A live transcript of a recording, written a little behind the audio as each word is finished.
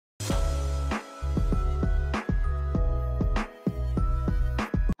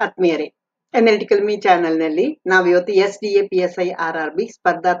ಆತ್ಮೀಯರೇ, analytical me ಚಾನೆಲ್ನಲ್ಲಿ ನಾವು ಇವತ್ತು SDA PSI RRB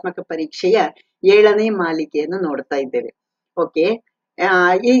ಸ್ಪರ್ಧಾತ್ಮಕ ಪರೀಕ್ಷೆಯ 7ನೇ ಮಾಲಿಕೆಯನ್ನು ನೋಡ್ತಾ ಇದ್ದೇವೆ. ಓಕೆ,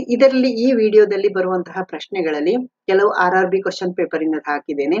 ಇದರಲ್ಲಿ ಈ ವಿಡಿಯೋದಲ್ಲಿ ಬರುವಂತಹ ಪ್ರಶ್ನೆಗಳಲ್ಲಿ ಕೆಲವು RRB ಕ್ವಶನ್ ಪೇಪರ್ ಇಂದ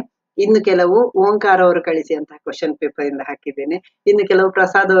ಹಾಕಿದ್ದೇನೆ, ಇನ್ನು ಕೆಲವು ಓಂಕಾರ ಅವರು ಕಳಿಸಿದಂತಹ ಕ್ವಶನ್ ಪೇಪರ್ ಇಂದ ಹಾಕಿದ್ದೇನೆ, ಇನ್ನು ಕೆಲವು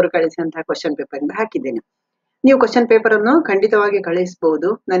ಪ್ರಸಾದ್ ಅವರು ಕಳಿಸಿದಂತಹ ಕ್ವಶನ್ ಪೇಪರ್ ಇಂದ ಹಾಕಿದ್ದೇನೆ. ನೀವು ಕ್ವಶನ್ ಪೇಪರ್ ಅನ್ನು ಖಂಡಿತವಾಗಿ ಕಳಿಸಬಹುದು.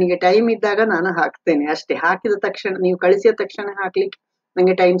 ನನಗೆ ಟೈಮ್ ಇದ್ದಾಗ ನಾನು ಹಾಕ್ತೇನೆ ಅಷ್ಟೇ. ಹಾಕಿದ ತಕ್ಷಣ, ನೀವು ಕಳಿಸಿದ ತಕ್ಷಣ ಹಾಕ್ಲಿಕ್ಕೆ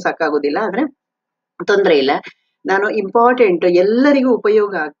ನಂಗೆ ಟೈಮ್ ಸಾಕಾಗುದಿಲ್ಲ, ಆದ್ರೆ ತೊಂದರೆ ಇಲ್ಲ. ನಾನು ಇಂಪಾರ್ಟೆಂಟ್, ಎಲ್ಲರಿಗೂ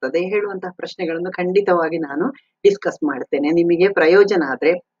ಉಪಯೋಗ ಆಗ್ತದೆ ಹೇಳುವಂತಹ ಪ್ರಶ್ನೆಗಳನ್ನು ಖಂಡಿತವಾಗಿ ನಾನು ಡಿಸ್ಕಸ್ ಮಾಡ್ತೇನೆ. ನಿಮಗೆ ಪ್ರಯೋಜನ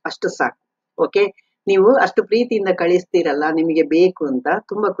ಆದ್ರೆ ಅಷ್ಟು ಸಾಕು. ಓಕೆ, ನೀವು ಅಷ್ಟು ಪ್ರೀತಿಯಿಂದ ಕಳಿಸ್ತೀರಲ್ಲ, ನಿಮಗೆ ಬೇಕು ಅಂತ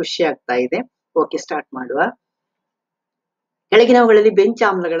ತುಂಬಾ ಖುಷಿ ಆಗ್ತಾ ಇದೆ. ಓಕೆ, ಸ್ಟಾರ್ಟ್ ಮಾಡುವ. ಕೆಳಗಿನವುಗಳಲ್ಲಿ ಬೆಂಚ್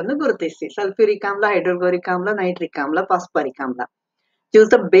ಆಮ್ಲಗಳನ್ನು ಗುರುತಿಸಿ. ಸಲ್ಫ್ಯೂರಿಕ್ ಆಮ್ಲ, ಹೈಡ್ರೋಕ್ಲೋರಿಕ್ ಆಮ್ಲ, ನೈಟ್ರಿಕ್ ಆಮ್ಲ, ಫಾಸ್ಫರಿಕ್ ಆಮ್ಲ.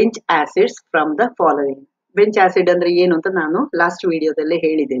 Choose the bench acids from the following. Bench acid ಅಂದ್ರೆ ಏನು ಅಂತ ನಾನು ಲಾಸ್ಟ್ ವಿಡಿಯೋದಲ್ಲೇ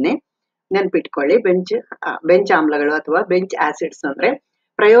ಹೇಳಿದ್ದೇನೆ, ನೆನ್ಪಿಟ್ಕೊಳ್ಳಿ. ಬೆಂಚ್ ಆಮ್ಲಗಳು ಅಥವಾ ಬೆಂಚ್ ಆಸಿಡ್ಸ್ ಅಂದ್ರೆ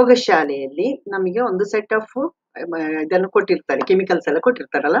ಪ್ರಯೋಗಶಾಲೆಯಲ್ಲಿ ನಮಗೆ ಒಂದು ಸೆಟ್ ಆಫ್ ಇದನ್ನು ಕೊಟ್ಟಿರ್ತಾರೆ, ಕೆಮಿಕಲ್ಸ್ ಎಲ್ಲ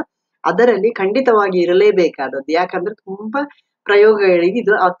ಕೊಟ್ಟಿರ್ತಾರಲ್ಲ, ಅದರಲ್ಲಿ ಖಂಡಿತವಾಗಿ ಇರಲೇಬೇಕಾದದ್ದು. ಯಾಕಂದ್ರೆ ತುಂಬಾ ಪ್ರಯೋಗಗಳಿಗೆ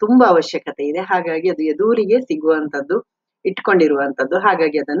ಇದು ತುಂಬಾ ಅವಶ್ಯಕತೆ ಇದೆ. ಹಾಗಾಗಿ ಅದು ಎದುರಿಗೆ ಸಿಗುವಂತದ್ದು, ಇಟ್ಕೊಂಡಿರುವಂತದ್ದು.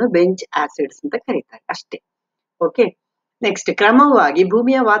 ಹಾಗಾಗಿ ಅದನ್ನು ಬೆಂಚ್ ಆಸಿಡ್ಸ್ ಅಂತ ಕರೀತಾರೆ ಅಷ್ಟೇ. ಓಕೆ, ನೆಕ್ಸ್ಟ್, ಕ್ರಮವಾಗಿ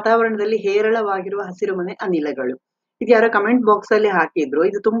ಭೂಮಿಯ ವಾತಾವರಣದಲ್ಲಿ ಹೇರಳವಾಗಿರುವ ಹಸಿರುಮನೆ ಅನಿಲಗಳು. ಇದು ಯಾರೋ ಕಮೆಂಟ್ ಬಾಕ್ಸ್ ಅಲ್ಲಿ ಹಾಕಿದ್ರು.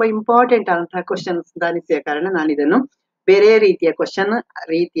 ಇದು ತುಂಬಾ ಇಂಪಾರ್ಟೆಂಟ್ ಆದಂತಹ ಕ್ವಶನ್ ಅನಿಸಿದ ಕಾರಣ ನಾನು ಇದನ್ನು ಬೇರೆ ರೀತಿಯ ಕ್ವಶನ್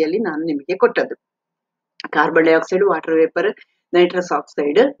ರೀತಿಯಲ್ಲಿ ನಾನು ನಿಮಗೆ ಕೊಟ್ಟದ್ದು. Carbon dioxide, water vapour, nitrous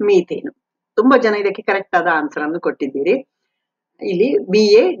oxide, methane. ತುಂಬಾ ಜನ ಇದಕ್ಕೆ ಕರೆಕ್ಟ್ ಆದ ಆನ್ಸರ್ ಅನ್ನು ಕೊಟ್ಟಿದ್ದೀರಿ. ಇಲ್ಲಿ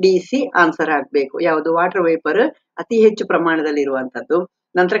BADC ಆನ್ಸರ್ ಆಗ್ಬೇಕು. ಯಾವುದು? ವಾಟರ್ ವೇಪರ್ ಅತಿ ಹೆಚ್ಚು ಪ್ರಮಾಣದಲ್ಲಿ ಇರುವಂತದ್ದು,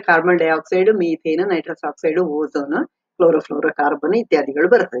 ನಂತರ carbon dioxide, methane, nitrous oxide, ozone, chlorofluoro carbon ಇತ್ಯಾದಿಗಳು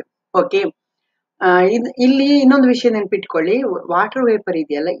ಬರ್ತವೆ. ಓಕೆ, ಇಲ್ಲಿ ಇನ್ನೊಂದು ವಿಷಯ ನೆನ್ಪಿಟ್ಕೊಳ್ಳಿ. ವಾಟರ್ ವೇಪರ್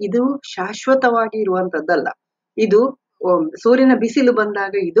ಇದೆಯಲ್ಲ, ಇದು ಶಾಶ್ವತವಾಗಿ ಇರುವಂತದ್ದಲ್ಲ. ಇದು ಸೂರ್ಯನ ಬಿಸಿಲು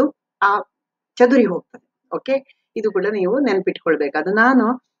ಬಂದಾಗ ಇದು ಚದುರಿ ಹೋಗ್ತದೆ. ಓಕೆ, ಇದು ಕೂಡ ನೀವು ನೆನ್ಪಿಟ್ಕೊಳ್ಬೇಕು. ಅದು ನಾನು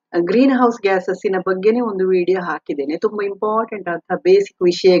ಗ್ರೀನ್ ಹೌಸ್ ಗ್ಯಾಸಸ್ಸಿನ ಬಗ್ಗೆನೇ ಒಂದು ವಿಡಿಯೋ ಹಾಕಿದ್ದೇನೆ. ತುಂಬಾ ಇಂಪಾರ್ಟೆಂಟ್ ಆದಂತಹ ಬೇಸಿಕ್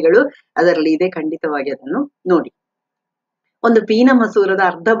ವಿಷಯಗಳು ಅದರಲ್ಲಿ ಇದೆ, ಖಂಡಿತವಾಗಿ ಅದನ್ನು ನೋಡಿ. ಒಂದು ಪೀನ ಮಸೂರದ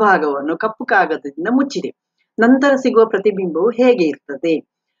ಅರ್ಧ ಭಾಗವನ್ನು ಕಪ್ಪು ಕಾಗದದಿಂದ ಮುಚ್ಚಿದೆ. ನಂತರ ಸಿಗುವ ಪ್ರತಿಬಿಂಬವು ಹೇಗೆ ಇರ್ತದೆ?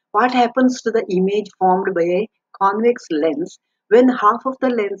 What happens to the image formed by a convex lens when half of the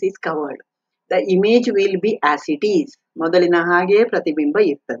lens is covered? The image will be as it is. ಮೊದಲಿನ ಹಾಗೆ ಪ್ರತಿಬಿಂಬ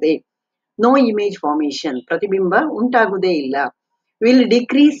ಇರ್ತದೆ. No image formation. ಪ್ರತಿಬಿಂಬ ಉಂಟಾಗುವುದೇ ಇಲ್ಲ. Will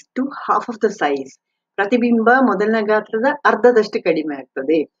decrease to half of the size. ಪ್ರತಿಬಿಂಬ ಮೊದಲಿನ ಗಾತ್ರದ ಅರ್ಧದಷ್ಟು ಕಡಿಮೆ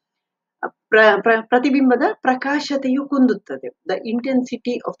ಆಗ್ತದೆ. ಪ್ರತಿಬಿಂಬದ ಪ್ರಕಾಶತೆಯು ಕುಂದುತ್ತದೆ. The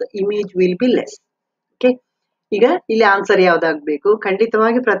intensity of the image will be less. Okay, ಈಗ ಇಲ್ಲಿ ಆನ್ಸರ್ ಯಾವ್ದಾಗ್ಬೇಕು?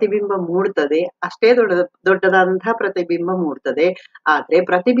 ಖಂಡಿತವಾಗಿ ಪ್ರತಿಬಿಂಬ ಮೂಡ್ತದೆ, ಅಷ್ಟೇ ದೊಡ್ಡದಾದಂತಹ ಪ್ರತಿಬಿಂಬ ಮೂಡ್ತದೆ. ಆದ್ರೆ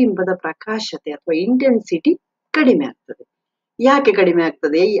ಪ್ರತಿಬಿಂಬದ ಪ್ರಕಾಶತೆ ಅಥವಾ ಇಂಟೆನ್ಸಿಟಿ ಕಡಿಮೆ ಆಗ್ತದೆ. ಯಾಕೆ ಕಡಿಮೆ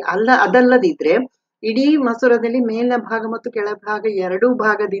ಆಗ್ತದೆ? ಅದಲ್ಲದಿದ್ರೆ ಇಡೀ ಮಸೂರದಲ್ಲಿ ಮೇಲಿನ ಭಾಗ ಮತ್ತು ಕೆಳಭಾಗ ಎರಡೂ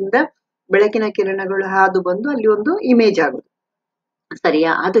ಭಾಗದಿಂದ ಬೆಳಕಿನ ಕಿರಣಗಳು ಹಾದು ಬಂದು ಅಲ್ಲಿ ಒಂದು ಇಮೇಜ್ ಆಗುದು,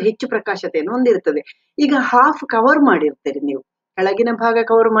 ಸರಿಯಾ? ಅದು ಹೆಚ್ಚು ಪ್ರಕಾಶತೆಯನ್ನು ಹೊಂದಿರ್ತದೆ. ಈಗ ಹಾಫ್ ಕವರ್ ಮಾಡಿರ್ತೀರಿ ನೀವು, ಕೆಳಗಿನ ಭಾಗ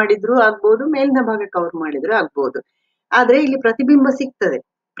ಕವರ್ ಮಾಡಿದ್ರು ಆಗ್ಬಹುದು, ಮೇಲಿನ ಭಾಗ ಕವರ್ ಮಾಡಿದ್ರು ಆಗ್ಬಹುದು. ಆದ್ರೆ ಇಲ್ಲಿ ಪ್ರತಿಬಿಂಬ ಸಿಗ್ತದೆ.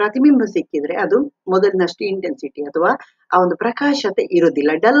 ಪ್ರತಿಬಿಂಬ ಸಿಕ್ಕಿದ್ರೆ ಅದು ಮೊದಲಿನಷ್ಟು ಇಂಟೆನ್ಸಿಟಿ ಅಥವಾ ಆ ಒಂದು ಪ್ರಕಾಶತೆ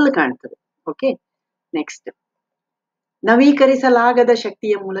ಇರುವುದಿಲ್ಲ, ಡಲ್ ಕಾಣ್ತದೆ. ಓಕೆ, ನೆಕ್ಸ್ಟ್, ನವೀಕರಿಸಲಾಗದ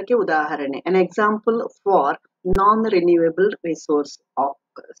ಶಕ್ತಿಯ ಮೂಲಕ್ಕೆ ಉದಾಹರಣೆ. An example for non renewable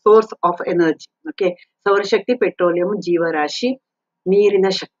source of energy. Okay, ಸೌರಶಕ್ತಿ, ಪೆಟ್ರೋಲಿಯಂ, ಜೀವರಾಶಿ, ನೀರಿನ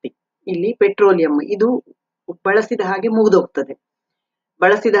ಶಕ್ತಿ. ಇಲ್ಲಿ ಪೆಟ್ರೋಲಿಯಂ ಇದು ಬಳಸಿದ ಹಾಗೆ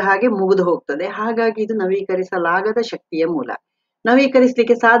ಮುಗಿದು ಹೋಗ್ತದೆ. ಹಾಗಾಗಿ ಇದು ನವೀಕರಿಸಲಾಗದ ಶಕ್ತಿಯ ಮೂಲ.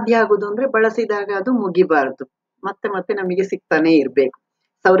 ನವೀಕರಿಸಲಿಕ್ಕೆ ಸಾಧ್ಯ ಆಗುದು ಅಂದ್ರೆ ಬಳಸಿದಾಗ ಅದು ಮುಗಿಬಾರದು, ಮತ್ತೆ ಮತ್ತೆ ನಮಗೆ ಸಿಗ್ತಾನೆ ಇರ್ಬೇಕು.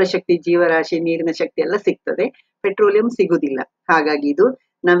 ಸೌರಶಕ್ತಿ, ಜೀವರಾಶಿ, ನೀರಿನ ಶಕ್ತಿ ಎಲ್ಲ ಸಿಗ್ತದೆ, ಪೆಟ್ರೋಲಿಯಂ ಸಿಗುದಿಲ್ಲ. ಹಾಗಾಗಿ ಇದು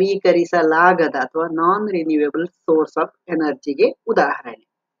ನವೀಕರಿಸಲಾಗದ ಅಥವಾ ನಾನ್ ರಿನ್ಯೂವೇಬಲ್ ಸೋರ್ಸ್ ಆಫ್ ಎನರ್ಜಿಗೆ ಉದಾಹರಣೆ,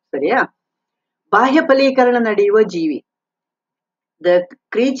 ಸರಿಯಾ? ಬಾಹ್ಯ ಫಲೀಕರಣ ನಡೆಯುವ ಜೀವಿ. The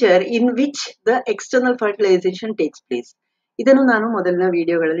creature in which the external fertilization takes place. ಇದನ್ನು ನಾನು ಮೊದಲಿನ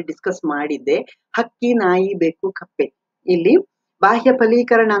ವಿಡಿಯೋಗಳಲ್ಲಿ ಡಿಸ್ಕಸ್ ಮಾಡಿದ್ದೆ. ಹಕ್ಕಿ, ನಾಯಿ, ಬೆಕ್ಕು, ಕಪ್ಪೆ. ಇಲ್ಲಿ ಬಾಹ್ಯ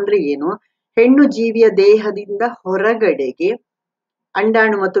ಫಲೀಕರಣ ಅಂದ್ರೆ ಏನು? ಹೆಣ್ಣು ಜೀವಿಯ ದೇಹದಿಂದ ಹೊರಗಡೆಗೆ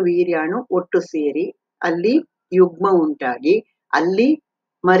ಅಂಡಾಣು ಮತ್ತು ವೀರ್ಯಾಣು ಒಟ್ಟು ಸೇರಿ ಅಲ್ಲಿ ಯುಗ್ಮ ಉಂಟಾಗಿ ಅಲ್ಲಿ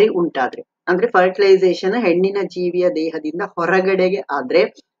ಮರಿ ಉಂಟಾದ್ರೆ, ಅಂದ್ರೆ ಫರ್ಟಿಲೈಸೇಷನ್ ಹೆಣ್ಣಿನ ಜೀವಿಯ ದೇಹದಿಂದ ಹೊರಗಡೆಗೆ ಆದ್ರೆ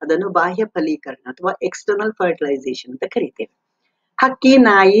ಅದನ್ನು ಬಾಹ್ಯ ಫಲೀಕರಣ ಅಥವಾ ಎಕ್ಸ್ಟರ್ನಲ್ ಫರ್ಟಿಲೈಸೇಷನ್ ಅಂತ ಕರಿತೇವೆ. ಹಕ್ಕಿ,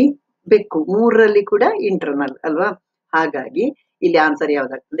 ನಾಯಿ, ಬೆಕ್ಕು ಮೂರರಲ್ಲಿ ಕೂಡ ಇಂಟರ್ನಲ್ ಅಲ್ವಾ? ಹಾಗಾಗಿ ಇಲ್ಲಿ ಆನ್ಸರ್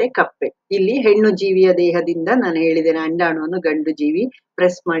ಯಾವ್ದಾಗ್ತದೆ? ಕಪ್ಪೆ. ಇಲ್ಲಿ ಹೆಣ್ಣು ಜೀವಿಯ ದೇಹದಿಂದ ನಾನು ಹೇಳಿದ್ದೇನೆ, ಅಂಡಾಣುವನ್ನು ಗಂಡು ಜೀವಿ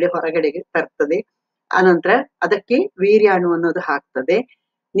ಪ್ರೆಸ್ ಮಾಡಿ ಹೊರಗಡೆಗೆ ತರ್ತದೆ. ಅನಂತರ ಅದಕ್ಕೆ ವೀರ್ಯಾಣು ಅನ್ನೋದು ಹಾಕ್ತದೆ.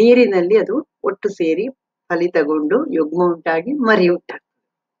 ನೀರಿನಲ್ಲಿ ಅದು ಒಟ್ಟು ಸೇರಿ ಫಲಿತಗೊಂಡು ಯುಗ್ಮ ಉಂಟಾಗಿ ಮರಿ ಉಂಟಾಗ್ತದೆ.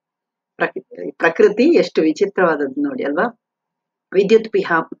 ಪ್ರಕೃತಿ ಎಷ್ಟು ವಿಚಿತ್ರವಾದದ್ದು ನೋಡಿ ಅಲ್ವಾ. ವಿದ್ಯುತ್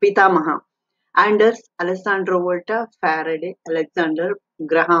ಪಿತಾಮಹ ಆಂಡರ್ಸ್ ಅಲೆಸಾಂಡ್ರೋ ವೋಲ್ಟಾ, ಫ್ಯಾರಡೆ, ಅಲೆಕ್ಸಾಂಡರ್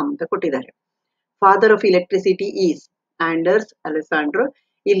ಗ್ರಹಾಂ ಅಂತ ಕೊಟ್ಟಿದ್ದಾರೆ. Father of electricity is ಆಂಡರ್ಸ್ ಅಲೆಸಾಂಡ್ರೋ.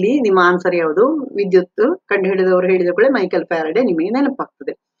 ಇಲ್ಲಿ ನಿಮ್ಮ ಆನ್ಸರ್ ಯಾವುದು? ವಿದ್ಯುತ್ ಕಂಡು ಹಿಡಿದವರು ಹೇಳಿದ ಕೂಡ ಮೈಕಲ್ ಫ್ಯಾರಡೆ ನಿಮಗೆ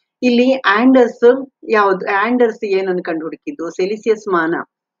ನೆನಪಾಗ್ತದೆ. ಇಲ್ಲಿ ಆಂಡರ್ಸ್ ಯಾವ್ದು? ಆಂಡರ್ಸ್ ಏನನ್ನು ಕಂಡು ಹುಡುಕಿದ್ದು? ಸೆಲ್ಸಿಯಸ್ ಮಾನ,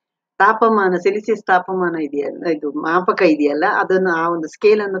 ತಾಪಮಾನ, ಸೆಲ್ಸಿಯಸ್ ತಾಪಮಾನ ಇದೆಯಲ್ಲ, ಇದು ಮಾಪಕ ಇದೆಯಲ್ಲ, ಅದನ್ನು ಆ ಒಂದು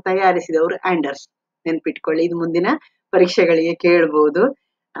ಸ್ಕೇಲ್ ಅನ್ನು ತಯಾರಿಸಿದವರು ಆಂಡರ್ಸ್. ನೆನ್ಪಿಟ್ಕೊಳ್ಳಿ, ಇದು ಮುಂದಿನ ಪರೀಕ್ಷೆಗಳಿಗೆ ಕೇಳ್ಬೋದು.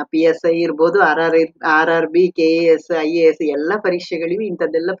 PSI ಇರ್ಬೋದು, RRB, KAS, IAS ಎಲ್ಲ ಪರೀಕ್ಷೆಗಳಿಗೂ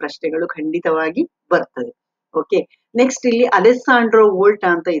ಇಂಥದ್ದೆಲ್ಲ ಪ್ರಶ್ನೆಗಳು ಖಂಡಿತವಾಗಿ ಬರ್ತದೆ. ಓಕೆ, ನೆಕ್ಸ್ಟ್ ಇಲ್ಲಿ ಅಲೆಸಾಂಡ್ರೋ ವೋಲ್ಟಾ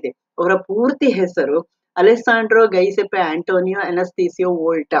ಅಂತ ಇದೆ. ಅವರ ಪೂರ್ತಿ ಹೆಸರು ಅಲೆಸಾಂಡ್ರೋ ಗೈಸೆಪೆ ಆಂಟೋನಿಯೋ ಅನಸ್ತೀಸಿಯೋ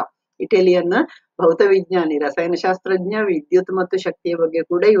ವೋಲ್ಟಾ. ಇಟಾಲಿಯನ್ ಭೌತವಿಜ್ಞಾನಿ, ರಸಾಯನಶಾಸ್ತ್ರಜ್ಞ, ವಿದ್ಯುತ್ ಮತ್ತು ಶಕ್ತಿಯ ಬಗ್ಗೆ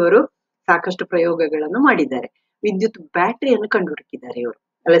ಕೂಡ ಇವರು ಸಾಕಷ್ಟು ಪ್ರಯೋಗಗಳನ್ನು ಮಾಡಿದ್ದಾರೆ. ವಿದ್ಯುತ್ ಬ್ಯಾಟರಿಯನ್ನು ಕಂಡುಹುಡುಕಿದ್ದಾರೆ ಇವರು,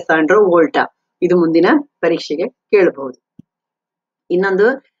 ಅಲೆಸಾಂಡ್ರೋ ವೋಲ್ಟಾ. ಇದು ಮುಂದಿನ ಪರೀಕ್ಷೆಗೆ ಕೇಳಬಹುದು. ಇನ್ನೊಂದು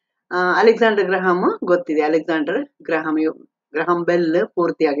ಅಲೆಕ್ಸಾಂಡರ್ ಗ್ರಹಾಮ್ ಗೊತ್ತಿದೆ. ಅಲೆಕ್ಸಾಂಡರ್ ಗ್ರಹಾಂ ಬೆಲ್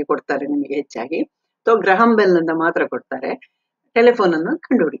ಪೂರ್ತಿಯಾಗಿ ಕೊಡ್ತಾರೆ ನಿಮಗೆ ಹೆಚ್ಚಾಗಿ, ಅಥವಾ ಗ್ರಹಾಂ ಬೆಲ್ ಅಂತ ಮಾತ್ರ ಕೊಡ್ತಾರೆ. ಟೆಲಿಫೋನ್ ಅನ್ನು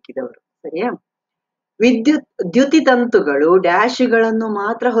ಕಂಡುಹುಡುಕಿದವರು, ಸರಿಯಾ. ದ್ಯುತಿ ತಂತುಗಳು ಡ್ಯಾಶ್ಗಳನ್ನು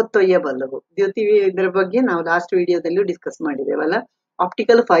ಮಾತ್ರ ಹೊತ್ತೊಯ್ಯಬಲ್ಲವು. ಇದರ ಬಗ್ಗೆ ನಾವು last ವಿಡಿಯೋದಲ್ಲೂ discuss ಮಾಡಿದ್ದೇವಲ್ಲ.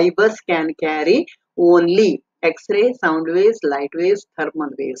 Optical fibres can carry only x ray, sound waves, light waves,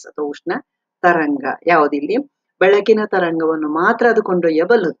 thermal waves ಅಥವಾ ಉಷ್ಣ ತರಂಗ. ಯಾವುದಿಲ್ಲಿ? ಬೆಳಕಿನ ತರಂಗವನ್ನು ಮಾತ್ರ ಅದು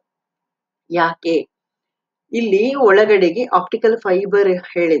ಕೊಂಡೊಯ್ಯಬಲ್ಲದು. ಯಾಕೆ? ಇಲ್ಲಿ ಒಳಗಡೆಗೆ ಆಪ್ಟಿಕಲ್ ಫೈಬರ್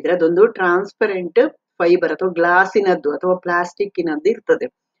ಹೇಳಿದ್ರೆ ಅದೊಂದು ಟ್ರಾನ್ಸ್ಪರೆಂಟ್ ಫೈಬರ್ ಅಥವಾ ಗ್ಲಾಸಿನದ್ದು ಅಥವಾ ಪ್ಲಾಸ್ಟಿಕ್ಕಿನದ್ದು ಇರ್ತದೆ.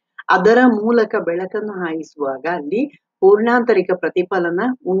 ಅದರ ಮೂಲಕ ಬೆಳಕನ್ನು ಹಾಯಿಸುವಾಗ ಅಲ್ಲಿ ಪೂರ್ಣಾಂತರಿಕ ಪ್ರತಿಫಲನ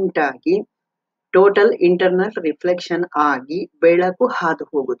ಉಂಟಾಗಿ ಟೋಟಲ್ ಇಂಟರ್ನಲ್ ರಿಫ್ಲೆಕ್ಷನ್ ಆಗಿ ಬೆಳಕು ಹಾದು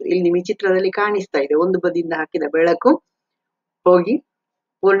ಹೋಗುದು. ಇಲ್ಲಿ ನಿಮಗೆ ಚಿತ್ರದಲ್ಲಿ ಕಾಣಿಸ್ತಾ ಇದೆ, ಒಂದು ಬದಿಯಿಂದ ಹಾಕಿದ ಬೆಳಕು ಹೋಗಿ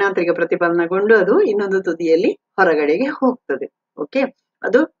ಪೂರ್ಣಾಂತರಿಕ ಪ್ರತಿಫಲನಗೊಂಡು ಅದು ಇನ್ನೊಂದು ತುದಿಯಲ್ಲಿ ಹೊರಗಡೆಗೆ ಹೋಗ್ತದೆ. ಓಕೆ,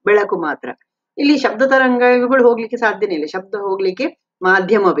 ಅದು ಬೆಳಕು ಮಾತ್ರ. ಇಲ್ಲಿ ಶಬ್ದ ತರಂಗಗಳು ಹೋಗ್ಲಿಕ್ಕೆ ಸಾಧ್ಯನೇ ಇಲ್ಲ. ಶಬ್ದ ಹೋಗ್ಲಿಕ್ಕೆ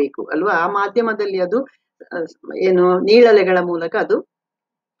ಮಾಧ್ಯಮ ಬೇಕು ಅಲ್ವಾ. ಆ ಮಾಧ್ಯಮದಲ್ಲಿ ಅದು ಏನು ನೀಳಲೆಗಳ ಮೂಲಕ ಅದು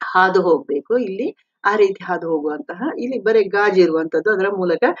ಹಾದು ಹೋಗ್ಬೇಕು. ಇಲ್ಲಿ ಆ ರೀತಿ ಹಾದು ಹೋಗುವಂತಹ, ಇಲ್ಲಿ ಬರೀ ಗಾಜು ಇರುವಂತದ್ದು, ಅದರ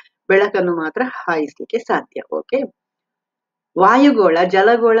ಮೂಲಕ ಬೆಳಕನ್ನು ಮಾತ್ರ ಹಾಯಿಸ್ಲಿಕ್ಕೆ ಸಾಧ್ಯ. ಓಕೆ, ವಾಯುಗೋಳ,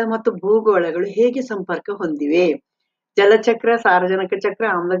 ಜಲಗೋಳ ಮತ್ತು ಭೂಗೋಳಗಳು ಹೇಗೆ ಸಂಪರ್ಕ ಹೊಂದಿವೆ? ಜಲಚಕ್ರ, ಸಾರಜನಕ ಚಕ್ರ,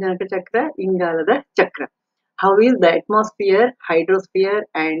 ಆಮ್ಲಜನಕ ಚಕ್ರ, ಇಂಗಾಲದ ಚಕ್ರ. How is the atmosphere, ಹೈಡ್ರೋಸ್ಫಿಯರ್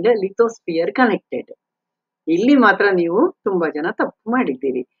and lithosphere connected? ಇಲ್ಲಿ ಮಾತ್ರ ನೀವು ತುಂಬಾ ಜನ ತಪ್ಪು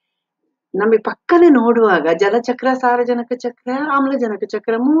ಮಾಡಿದ್ದೀರಿ. ನಮಗೆ ಪಕ್ಕನೆ ನೋಡುವಾಗ ಜಲಚಕ್ರ, ಸಾರಜನಕ ಚಕ್ರ, ಆಮ್ಲಜನಕ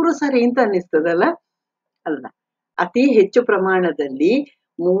ಚಕ್ರ ಮೂರು ಸರಿ ಅಂತ ಅನ್ನಿಸ್ತದಲ್ಲ. ಅಲ್ಲ, ಅತಿ ಹೆಚ್ಚು ಪ್ರಮಾಣದಲ್ಲಿ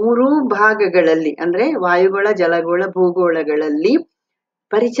ಮೂರು ಭಾಗಗಳಲ್ಲಿ ಅಂದ್ರೆ ವಾಯುಗೋಳ, ಜಲಗೋಳ, ಭೂಗೋಳಗಳಲ್ಲಿ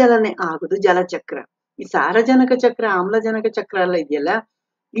ಪರಿಚಲನೆ ಆಗುದು ಜಲಚಕ್ರ. ಈ ಸಾರಜನಕ ಚಕ್ರ, ಆಮ್ಲಜನಕ ಚಕ್ರ ಎಲ್ಲ ಇದೆಯಲ್ಲ,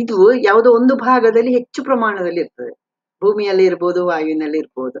 ಇದು ಯಾವುದೋ ಒಂದು ಭಾಗದಲ್ಲಿ ಹೆಚ್ಚು ಪ್ರಮಾಣದಲ್ಲಿ ಇರ್ತದೆ. ಭೂಮಿಯಲ್ಲಿ ಇರ್ಬೋದು, ವಾಯುವಿನಲ್ಲಿ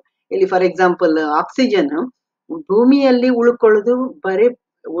ಇರ್ಬೋದು. ಇಲ್ಲಿ ಫಾರ್ ಎಕ್ಸಾಂಪಲ್ ಆಕ್ಸಿಜನ್ ಭೂಮಿಯಲ್ಲಿ ಉಳ್ಕೊಳ್ಳೋದು ಬರೀ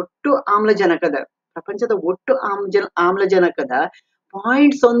ಒಟ್ಟು ಆಮ್ಲಜನಕದ, ಪ್ರಪಂಚದ ಒಟ್ಟು ಆಮ್ಲಜನಕದ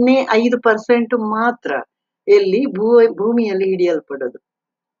 0.05% ಮಾತ್ರ ಎಲ್ಲಿ ಭೂಮಿಯಲ್ಲಿ ಹಿಡಿಯಲ್ಪಡೋದು.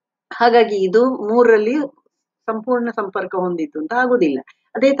 ಹಾಗಾಗಿ ಇದು ಮೂರರಲ್ಲಿ ಸಂಪೂರ್ಣ ಸಂಪರ್ಕ ಹೊಂದಿತ್ತು ಅಂತ ಆಗುದಿಲ್ಲ.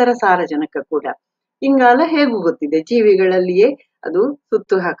 ಅದೇ ತರ ಸಾರಜನಕ ಕೂಡ. ಇಂಗಾಲ ಹೇಗೂ ಗೊತ್ತಿದೆ, ಜೀವಿಗಳಲ್ಲಿಯೇ ಅದು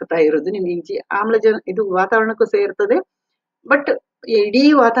ಸುತ್ತು ಹಾಕ್ತಾ ಇರೋದು. ನಿಮ್ಗೆ ಇದು ವಾತಾವರಣಕ್ಕೂ ಸೇರ್ತದೆ, ಬಟ್ ಇಡೀ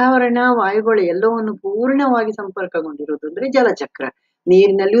ವಾತಾವರಣ, ವಾಯುಗಳು ಎಲ್ಲವನ್ನು ಪೂರ್ಣವಾಗಿ ಸಂಪರ್ಕಗೊಂಡಿರುವುದು ಅಂದ್ರೆ ಜಲಚಕ್ರ.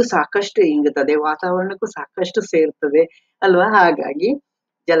 ನೀರಿನಲ್ಲಿಯೂ ಸಾಕಷ್ಟು ಇಂಗುತ್ತದೆ, ವಾತಾವರಣಕ್ಕೂ ಸಾಕಷ್ಟು ಸೇರ್ತದೆ ಅಲ್ವಾ. ಹಾಗಾಗಿ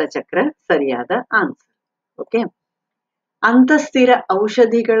ಜಲಚಕ್ರ ಸರಿಯಾದ ಆನ್ಸರ್. ಓಕೆ, ಅಂತಸ್ಥಿರ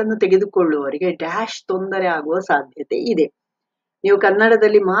ಔಷಧಿಗಳನ್ನು ತೆಗೆದುಕೊಳ್ಳುವವರಿಗೆ ಡ್ಯಾಶ್ ತೊಂದರೆ ಆಗುವ ಸಾಧ್ಯತೆ ಇದೆ. ನೀವು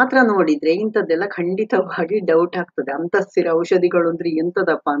ಕನ್ನಡದಲ್ಲಿ ಮಾತ್ರ ನೋಡಿದ್ರೆ ಇಂಥದ್ದೆಲ್ಲ ಖಂಡಿತವಾಗಿ ಡೌಟ್ ಆಗ್ತದೆ. ಅಂತಸ್ಥಿರ ಔಷಧಿಗಳು ಅಂದ್ರೆ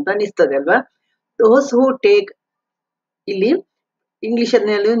ಎಂತದಪ್ಪ ಅಂತ ಅನಿಸ್ತದೆ ಅಲ್ವಾ. ದೋಸ್ ಹೂ ಟೇಕ್, ಇಲ್ಲಿ ಇಂಗ್ಲಿಷ್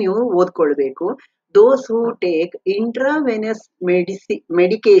ಅನ್ನಲ್ಲೂ ನೀವು ಓದ್ಕೊಳ್ಬೇಕು. ದೋಸ್ ಹೂ take ಇಂಟ್ರಾವೆನಸ್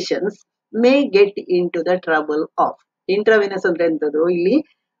medications may get in to the trouble of. ಇಂಟ್ರಾವೆನಸ್ ಅಂದ್ರೆ ಎಂತದ್ದು? ಇಲ್ಲಿ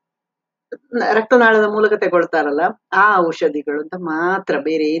ರಕ್ತನಾಳದ ಮೂಲಕ ತಗೊಳ್ತಾರಲ್ಲ ಆ ಔಷಧಿಗಳು ಅಂತ ಮಾತ್ರ,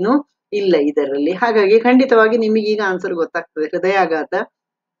 ಬೇರೆ ಏನು ಇಲ್ಲ ಇದರಲ್ಲಿ. ಹಾಗಾಗಿ ಖಂಡಿತವಾಗಿ ನಿಮಗೀಗ ಆನ್ಸರ್ ಗೊತ್ತಾಗ್ತದೆ.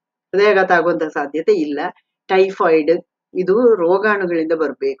 ಹೃದಯಾಘಾತ ಆಗುವಂತ ಸಾಧ್ಯತೆ ಇಲ್ಲ. ಟೈಫಾಯ್ಡ್ ಇದು ರೋಗಾಣುಗಳಿಂದ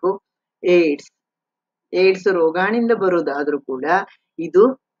ಬರಬೇಕು. ಏಡ್ಸ್ ರೋಗಾಣಿಂದ ಬರುವುದಾದ್ರೂ ಕೂಡ ಇದು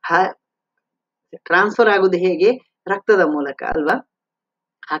ಟ್ರಾನ್ಸ್ಫರ್ ಆಗುದು ಹೇಗೆ? ರಕ್ತದ ಮೂಲಕ ಅಲ್ವಾ.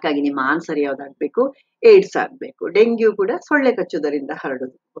 ಹಾಗಾಗಿ ನಿಮ್ಮ ಆನ್ಸರ್ ಯಾವ್ದಾಗ್ಬೇಕು? ಏಡ್ಸ್ ಆಗ್ಬೇಕು. ಡೆಂಗ್ಯೂ ಕೂಡ ಸೊಳ್ಳೆ ಕಚ್ಚುವುದರಿಂದ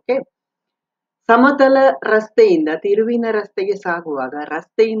ಹರಡುದು. ಓಕೆ, ಸಮತಲ ರಸ್ತೆಯಿಂದ ತಿರುವಿನ ರಸ್ತೆಗೆ ಸಾಗುವಾಗ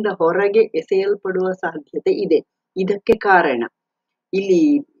ರಸ್ತೆಯಿಂದ ಹೊರಗೆ ಎಸೆಯಲ್ಪಡುವ ಸಾಧ್ಯತೆ ಇದೆ. ಇದಕ್ಕೆ ಕಾರಣ ಇಲ್ಲಿ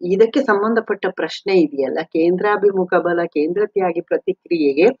ಇದಕ್ಕೆ ಸಂಬಂಧಪಟ್ಟ ಪ್ರಶ್ನೆ ಇದೆಯಲ್ಲ, ಕೇಂದ್ರಾಭಿಮುಖ ಬಲ ಕೇಂದ್ರತ್ಯಾಗಿ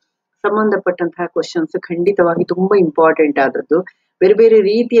ಪ್ರತಿಕ್ರಿಯೆಗೆ ಸಂಬಂಧಪಟ್ಟಂತಹ ಕ್ವಶನ್ಸ್ ಖಂಡಿತವಾಗಿ ತುಂಬಾ ಇಂಪಾರ್ಟೆಂಟ್ ಆದದ್ದು. ಬೇರೆ ಬೇರೆ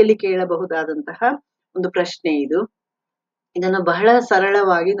ರೀತಿಯಲ್ಲಿ ಕೇಳಬಹುದಾದಂತಹ ಒಂದು ಪ್ರಶ್ನೆ ಇದು. ಇದನ್ನು ಬಹಳ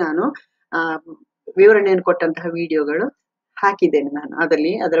ಸರಳವಾಗಿ ನಾನು ವಿವರಣೆಯನ್ನು ಕೊಟ್ಟಂತಹ ವಿಡಿಯೋಗಳು ಹಾಕಿದ್ದೇನೆ ನಾನು.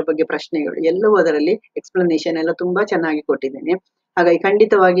 ಅದರ ಬಗ್ಗೆ ಪ್ರಶ್ನೆಗಳು ಎಲ್ಲವೂ, ಅದರಲ್ಲಿ ಎಕ್ಸ್ಪ್ಲನೇಷನ್ ಎಲ್ಲ ತುಂಬಾ ಚೆನ್ನಾಗಿ ಕೊಟ್ಟಿದ್ದೇನೆ. ಹಾಗಾಗಿ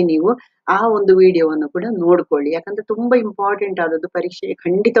ಖಂಡಿತವಾಗಿ ನೀವು ಆ ಒಂದು ವಿಡಿಯೋವನ್ನು ಕೂಡ ನೋಡ್ಕೊಳ್ಳಿ. ಯಾಕಂದ್ರೆ ತುಂಬಾ ಇಂಪಾರ್ಟೆಂಟ್ ಆದದ್ದು, ಪರೀಕ್ಷೆಗೆ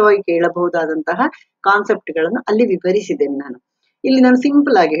ಖಂಡಿತವಾಗಿ ಕೇಳಬಹುದಾದಂತಹ ಕಾನ್ಸೆಪ್ಟ್ ಗಳನ್ನು ಅಲ್ಲಿ ವಿವರಿಸಿದ್ದೇನೆ ನಾನು. ಇಲ್ಲಿ ನಾನು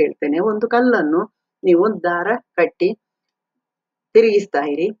ಸಿಂಪಲ್ ಆಗಿ ಹೇಳ್ತೇನೆ. ಒಂದು ಕಲ್ಲನ್ನು ನೀವು ದಾರ ಕಟ್ಟಿ ತಿರುಗಿಸ್ತಾ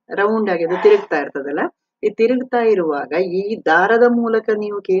ಇರಿ, ರೌಂಡ್ ಆಗಿ ಅದು ತಿರುಗ್ತಾ ಇರ್ತದಲ್ಲ. ಈ ತಿರುಗ್ತಾ ಇರುವಾಗ ಈ ದಾರದ ಮೂಲಕ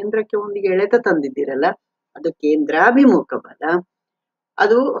ನೀವು ಕೇಂದ್ರಕ್ಕೆ ಒಂದಿಗೆ ಎಳೆತ ತಂದಿದ್ದೀರಲ್ಲ, ಅದು ಕೇಂದ್ರಾಭಿಮುಖ ಬಲ.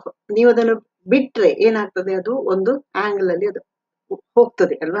 ಅದು ನೀವು ಅದನ್ನು ಬಿಟ್ರೆ ಏನಾಗ್ತದೆ, ಅದು ಒಂದು ಆಂಗಲ್ ಅಲ್ಲಿ ಅದು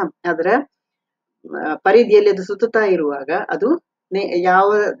ಹೋಗ್ತದೆ ಅಲ್ವಾ. ಅದರ ಪರಿಧಿಯಲ್ಲಿ ಅದು ಸುತ್ತುತ್ತಾ ಇರುವಾಗ ಅದು ಯಾವ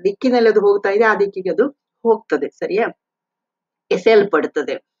ದಿಕ್ಕಿನಲ್ಲಿ ಅದು ಹೋಗ್ತಾ ಇದೆ ಆ ದಿಕ್ಕಿಗೆ ಅದು ಹೋಗ್ತದೆ, ಸರಿಯಾ,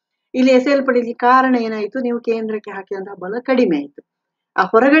 ಎಸೆಯಲ್ಪಡುತ್ತದೆ. ಇಲ್ಲಿ ಎಸೆಯಲ್ಪಡಿಲಿಕ್ಕೆ ಕಾರಣ ಏನಾಯ್ತು, ನೀವು ಕೇಂದ್ರಕ್ಕೆ ಹಾಕಿದಂತಹ ಬಲ ಕಡಿಮೆ ಆಯ್ತು. ಆ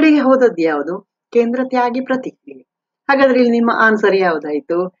ಹೊರಗಡೆಗೆ ಹೋದದ್ದು ಯಾವುದು, ಕೇಂದ್ರ ತ್ಯಾಗಿ ಪ್ರತಿಕ್ರಿಯೆ. ಹಾಗಾದ್ರೆ ಇಲ್ಲಿ ನಿಮ್ಮ ಆನ್ಸರ್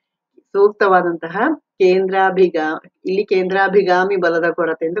ಯಾವ್ದಾಯ್ತು, ಸೂಕ್ತವಾದಂತಹ ಇಲ್ಲಿ ಕೇಂದ್ರಾಭಿಗಾಮಿ ಬಲದ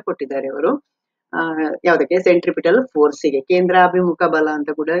ಕೊರತೆ ಅಂತ ಕೊಟ್ಟಿದ್ದಾರೆ ಅವರು. ಯಾವ್ದಕ್ಕೆ, ಸೆಂಟ್ರಿಪಿಟಲ್ ಫೋರ್ಸಿಗೆ. ಕೇಂದ್ರಾಭಿಮುಖ ಬಲ ಅಂತ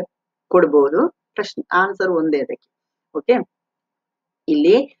ಕೂಡ ಕೊಡ್ಬೋದು. ಪ್ರಶ್ನೆ ಆನ್ಸರ್ ಒಂದೇ ಅದಕ್ಕೆ. ಓಕೆ,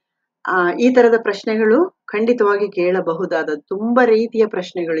 ಇಲ್ಲಿ ಈ ತರದ ಪ್ರಶ್ನೆಗಳು ಖಂಡಿತವಾಗಿ ಕೇಳಬಹುದಾದ ತುಂಬಾ ರೀತಿಯ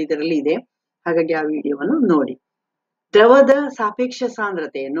ಪ್ರಶ್ನೆಗಳು ಇದರಲ್ಲಿ ಇದೆ. ಹಾಗಾಗಿ ಆ ವಿಡಿಯೋವನ್ನು ನೋಡಿ. ದ್ರವದ ಸಾಪೇಕ್ಷ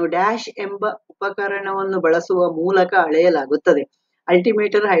ಸಾಂದ್ರತೆಯನ್ನು ಡ್ಯಾಶ್ ಎಂಬ ಉಪಕರಣವನ್ನು ಬಳಸುವ ಮೂಲಕ ಅಳೆಯಲಾಗುತ್ತದೆ.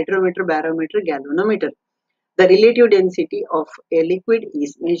 Altimeter, hydrometer, barometer, galvanometer. The relative density of a liquid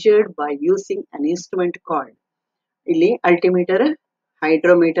is measured by using an instrument called. ಇಲ್ಲಿ ಅಲ್ಟಿಮೀಟರ್,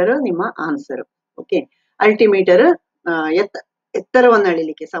 ಹೈಡ್ರೋಮೀಟರ್ ನಿಮ್ಮ ಆನ್ಸರ್. ಓಕೆ, ಅಲ್ಟಿಮೀಟರ್ ಎತ್ತರವನ್ನು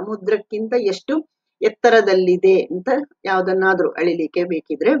ಅಳಿಲಿಕ್ಕೆ, ಸಮುದ್ರಕ್ಕಿಂತ ಎಷ್ಟು ಎತ್ತರದಲ್ಲಿದೆ ಅಂತ ಯಾವ್ದನ್ನಾದ್ರೂ ಅಳಿಲಿಕ್ಕೆ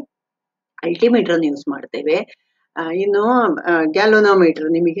ಬೇಕಿದ್ರೆ ಅಲ್ಟಿಮೀಟರ್ ಯೂಸ್ ಮಾಡ್ತೇವೆ. ಇನ್ನು ಗ್ಯಾಲೋನೋಮೀಟರ್,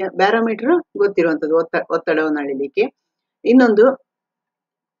 ನಿಮಗೆ ಬ್ಯಾರೋಮೀಟರ್ ಗೊತ್ತಿರುವಂತದ್ದು, ಒತ್ತಡವನ್ನು ಅಳಿಲಿಕ್ಕೆ. ಇನ್ನೊಂದು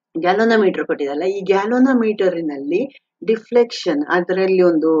ಗ್ಯಾಲೋನೋಮೀಟರ್ ಕೊಟ್ಟಿದಲ್ಲ, ಈ ಗ್ಯಾಲೋನೋಮೀಟರ್ನಲ್ಲಿ ಡಿಫ್ಲೆಕ್ಷನ್, ಅದರಲ್ಲಿ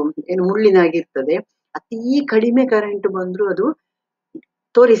ಒಂದು ಏನು ಮುಳ್ಳಿನಾಗಿರ್ತದೆ, ಅತಿ ಕಡಿಮೆ ಕರೆಂಟ್ ಬಂದ್ರು ಅದು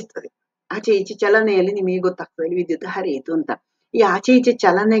ತೋರಿಸ್ತದೆ. ಆಚೆ ಈಚೆ ಚಲನೆಯಲ್ಲಿ ನಿಮಗೆ ಗೊತ್ತಾಗ್ತದೆ ವಿದ್ಯುತ್ ಹರಿಯಿತು ಅಂತ. ಈ ಆಚೆ ಈಚೆ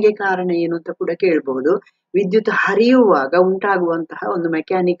ಚಲನೆಗೆ ಕಾರಣ ಏನು ಅಂತ ಕೂಡ ಕೇಳಬಹುದು. ವಿದ್ಯುತ್ ಹರಿಯುವಾಗ ಉಂಟಾಗುವಂತಹ ಒಂದು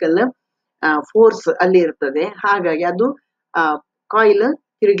ಮೆಕ್ಯಾನಿಕಲ್ ಫೋರ್ಸ್ ಅಲ್ಲಿ ಇರ್ತದೆ. ಹಾಗಾಗಿ ಅದು ಕಾಯಿಲ್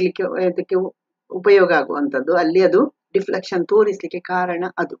ತಿರುಗ್ಲಿಕ್ಕೆ ಅದಕ್ಕೆ ಉಪಯೋಗ ಆಗುವಂತದ್ದು. ಅಲ್ಲಿ ಅದು ಡಿಫ್ಲೆಕ್ಷನ್ ತೋರಿಸ್ಲಿಕ್ಕೆ ಕಾರಣ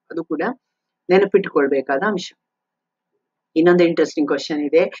ಅದು ಕೂಡ ನೆನಪಿಟ್ಟುಕೊಳ್ಬೇಕಾದ ಅಂಶ. ಇನ್ನೊಂದು ಇಂಟ್ರೆಸ್ಟಿಂಗ್ ಕ್ವಶನ್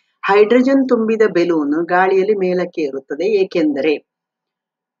ಇದೆ. ಹೈಡ್ರೋಜನ್ ತುಂಬಿದ ಬೆಲೂನ್ ಗಾಳಿಯಲ್ಲಿ ಮೇಲಕ್ಕೆ ಏರುತ್ತದೆ ಏಕೆಂದರೆ.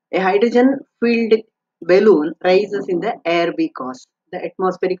 A hydrogen filled balloon rises in the air because the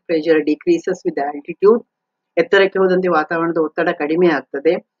atmospheric pressure decreases with the altitude. ಎತ್ತರಕ್ಕೆ ಹೋದಂತೆ ವಾತಾವರಣದ ಒತ್ತಡ ಕಡಿಮೆ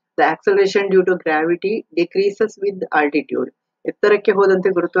ಆಗ್ತದೆ. The acceleration due to gravity decreases with altitude. ಎತ್ತರಕ್ಕೆ ಹೋದಂತೆ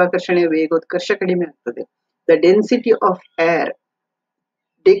ಗುರುತ್ವಾಕರ್ಷಣೆಯ ವೇಗೋತ್ಕರ್ಷ ಕಡಿಮೆ ಆಗ್ತದೆ. The density of air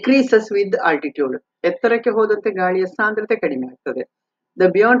decreases with altitude. ಎತ್ತರಕ್ಕೆ ಹೋದಂತೆ ಗಾಳಿಯ ಸಾಂದ್ರತೆ ಕಡಿಮೆ ಆಗ್ತದೆ. The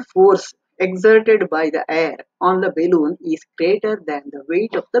buoyant force exerted by the air on the balloon is greater than the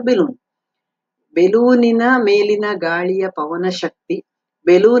weight of the balloon. ಬೆಲೂನಿನ ಮೇಲಿನ ಗಾಳಿಯ ಪವನ ಶಕ್ತಿ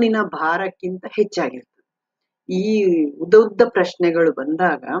ಬೆಲೂನಿನ ಭಾರಕ್ಕಿಂತ ಹೆಚ್ಚಾಗಿರ್ತದೆ. ಈ ಉದ್ದ ಪ್ರಶ್ನೆಗಳು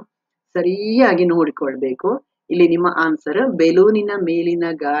ಬಂದಾಗ ಸರಿಯಾಗಿ ನೋಡಿಕೊಳ್ಬೇಕು. ಇಲ್ಲಿ ನಿಮ್ಮ ಆನ್ಸರ್ ಬೆಲೂನಿನ ಮೇಲಿನ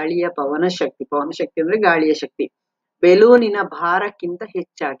ಗಾಳಿಯ ಪವನ ಶಕ್ತಿ ಅಂದ್ರೆ ಗಾಳಿಯ ಶಕ್ತಿ ಬೆಲೂನಿನ ಭಾರಕ್ಕಿಂತ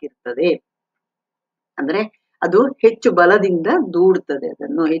ಹೆಚ್ಚಾಗಿರ್ತದೆ. ಅಂದ್ರೆ ಅದು ಹೆಚ್ಚು ಬಲದಿಂದ ದೂಡುತ್ತದೆ,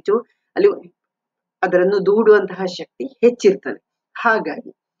 ಅದನ್ನು ದೂಡುವಂತಹ ಶಕ್ತಿ ಹೆಚ್ಚಿರ್ತದೆ.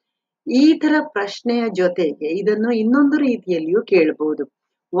 ಹಾಗಾಗಿ ಈ ತರ ಪ್ರಶ್ನೆಯ ಜೊತೆಗೆ ಇದನ್ನು ಇನ್ನೊಂದು ರೀತಿಯಲ್ಲಿಯೂ ಕೇಳಬಹುದು.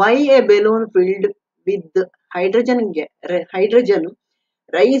 Y A balloon filled with hydrogen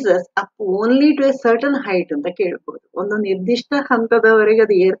rises up only to A certain height ಅಂತ ಕೇಳಬಹುದು. ಒಂದು ನಿರ್ದಿಷ್ಟ ಹಂತದವರೆಗೆ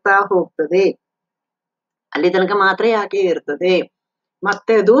ಅದು ಏರ್ತಾ ಹೋಗ್ತದೆ, ಅಲ್ಲಿ ತನಕ ಮಾತ್ರ ಯಾಕೆ ಇರ್ತದೆ,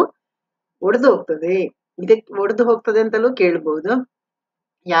 ಮತ್ತೆ ಅದು ಒಡೆದು ಹೋಗ್ತದೆ, ಇದಕ್ಕೆ ಒಡೆದು ಹೋಗ್ತದೆ ಅಂತಲೂ ಕೇಳ್ಬಹುದು.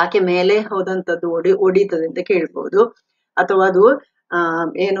 ಯಾಕೆ ಮೇಲೆ ಹೋದಂತದ್ದು ಒಡೀತದೆ ಅಂತ ಕೇಳ್ಬಹುದು. ಅಥವಾ ಅದು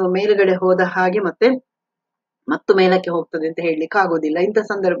ಏನು ಮೇಲ್ಗಡೆ ಹೋದ ಹಾಗೆ ಮತ್ತು ಮೇಲಕ್ಕೆ ಹೋಗ್ತದೆ ಅಂತ ಹೇಳಲಿಕ್ಕೆ ಆಗೋದಿಲ್ಲ. ಇಂಥ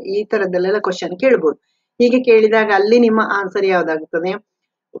ಸಂದರ್ಭ ಈ ತರದಲ್ಲೆಲ್ಲ ಕ್ವಶನ್ ಕೇಳ್ಬಹುದು. ಹೀಗೆ ಕೇಳಿದಾಗ ಅಲ್ಲಿ ನಿಮ್ಮ ಆನ್ಸರ್ ಯಾವ್ದಾಗುತ್ತದೆ,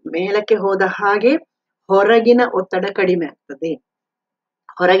 ಮೇಲಕ್ಕೆ ಹೋದ ಹಾಗೆ ಹೊರಗಿನ ಒತ್ತಡ ಕಡಿಮೆ ಆಗ್ತದೆ.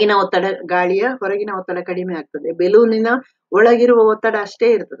 ಗಾಳಿಯ ಹೊರಗಿನ ಒತ್ತಡ ಕಡಿಮೆ ಆಗ್ತದೆ. ಬೆಲೂನಿನ ಒಳಗಿರುವ ಒತ್ತಡ ಅಷ್ಟೇ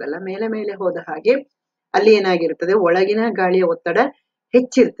ಇರ್ತದಲ್ಲ, ಮೇಲೆ ಹೋದ ಹಾಗೆ ಅಲ್ಲಿ ಏನಾಗಿರ್ತದೆ, ಒಳಗಿನ ಗಾಳಿಯ ಒತ್ತಡ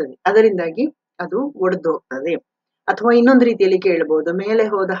ಹೆಚ್ಚಿರ್ತದೆ. ಅದರಿಂದಾಗಿ ಅದು ಒಡೆದು ಹೋಗ್ತದೆ. ಅಥವಾ ಇನ್ನೊಂದು ರೀತಿಯಲ್ಲಿ ಕೇಳಬಹುದು, ಮೇಲೆ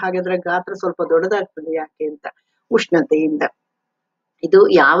ಹೋದ ಹಾಗೆ ಅದರ ಗಾತ್ರ ಸ್ವಲ್ಪ ದೊಡ್ಡದಾಗ್ತದೆ. ಯಾಕೆ ಅಂತ, ಉಷ್ಣತೆಯಿಂದ. ಇದು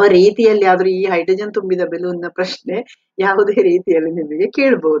ಯಾವ ರೀತಿಯಲ್ಲಿ ಆದ್ರೂ ಈ ಹೈಡ್ರೋಜನ್ ತುಂಬಿದ ಬೆಲೂನ್ನ ಪ್ರಶ್ನೆ ಯಾವುದೇ ರೀತಿಯಲ್ಲಿ ನಿಮಗೆ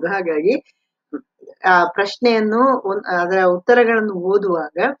ಕೇಳ್ಬಹುದು. ಹಾಗಾಗಿ ಆ ಪ್ರಶ್ನೆಯನ್ನು ಅದರ ಉತ್ತರಗಳನ್ನು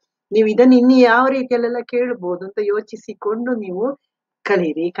ಓದುವಾಗ ನೀವು ಇದನ್ನು ಇನ್ನು ಯಾವ ರೀತಿಯಲ್ಲೆಲ್ಲ ಕೇಳ್ಬೋದು ಅಂತ ಯೋಚಿಸಿಕೊಂಡು ನೀವು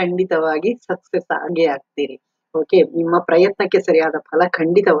ಕಲೀರಿ. ಖಂಡಿತವಾಗಿ ಸಕ್ಸಸ್ ಆಗೇ ಆಗ್ತೀರಿ. ಓಕೆ, ನಿಮ್ಮ ಪ್ರಯತ್ನಕ್ಕೆ ಸರಿಯಾದ ಫಲ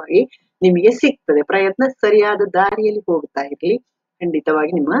ಖಂಡಿತವಾಗಿ ನಿಮಗೆ ಸಿಗ್ತದೆ. ಪ್ರಯತ್ನ ಸರಿಯಾದ ದಾರಿಯಲ್ಲಿ ಹೋಗ್ತಾ ಇರ್ಲಿ.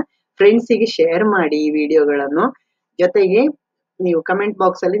 ಖಂಡಿತವಾಗಿ ನಿಮ್ಮ ಫ್ರೆಂಡ್ಸಿಗೆ ಶೇರ್ ಮಾಡಿ ಈ ವಿಡಿಯೋಗಳನ್ನು. ಜೊತೆಗೆ ನೀವು ಕಮೆಂಟ್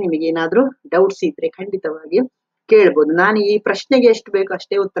ಬಾಕ್ಸ್ ಅಲ್ಲಿ ನಿಮಗೆ ಏನಾದ್ರೂ ಡೌಟ್ಸ್ ಇದ್ರೆ ಖಂಡಿತವಾಗಿ ಕೇಳ್ಬೋದು. ನಾನು ಈ ಪ್ರಶ್ನೆಗೆ ಎಷ್ಟು ಬೇಕು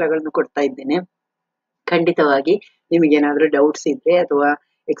ಅಷ್ಟೇ ಉತ್ತರಗಳನ್ನು ಕೊಡ್ತಾ ಇದ್ದೇನೆ. ಖಂಡಿತವಾಗಿ ನಿಮಗೇನಾದ್ರೂ ಡೌಟ್ಸ್ ಇದ್ರೆ ಅಥವಾ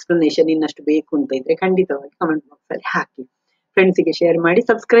ಎಕ್ಸ್ಪ್ಲನೇಷನ್ ಇನ್ನಷ್ಟು ಬೇಕು ಅಂತ ಇದ್ರೆ ಖಂಡಿತವಾಗಿ ಕಮೆಂಟ್ ಬಾಕ್ಸ್ ಅಲ್ಲಿ ಹಾಕಿ. ಫ್ರೆಂಡ್ಸಿಗೆ ಶೇರ್ ಮಾಡಿ.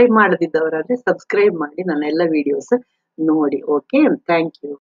 ಸಬ್ಸ್ಕ್ರೈಬ್ ಮಾಡದಿದ್ದವರಾದ್ರೆ ಸಬ್ಸ್ಕ್ರೈಬ್ ಮಾಡಿ ನನ್ನ ಎಲ್ಲ ವಿಡಿಯೋಸ್ ನೋಡಿ. Okay, thank you.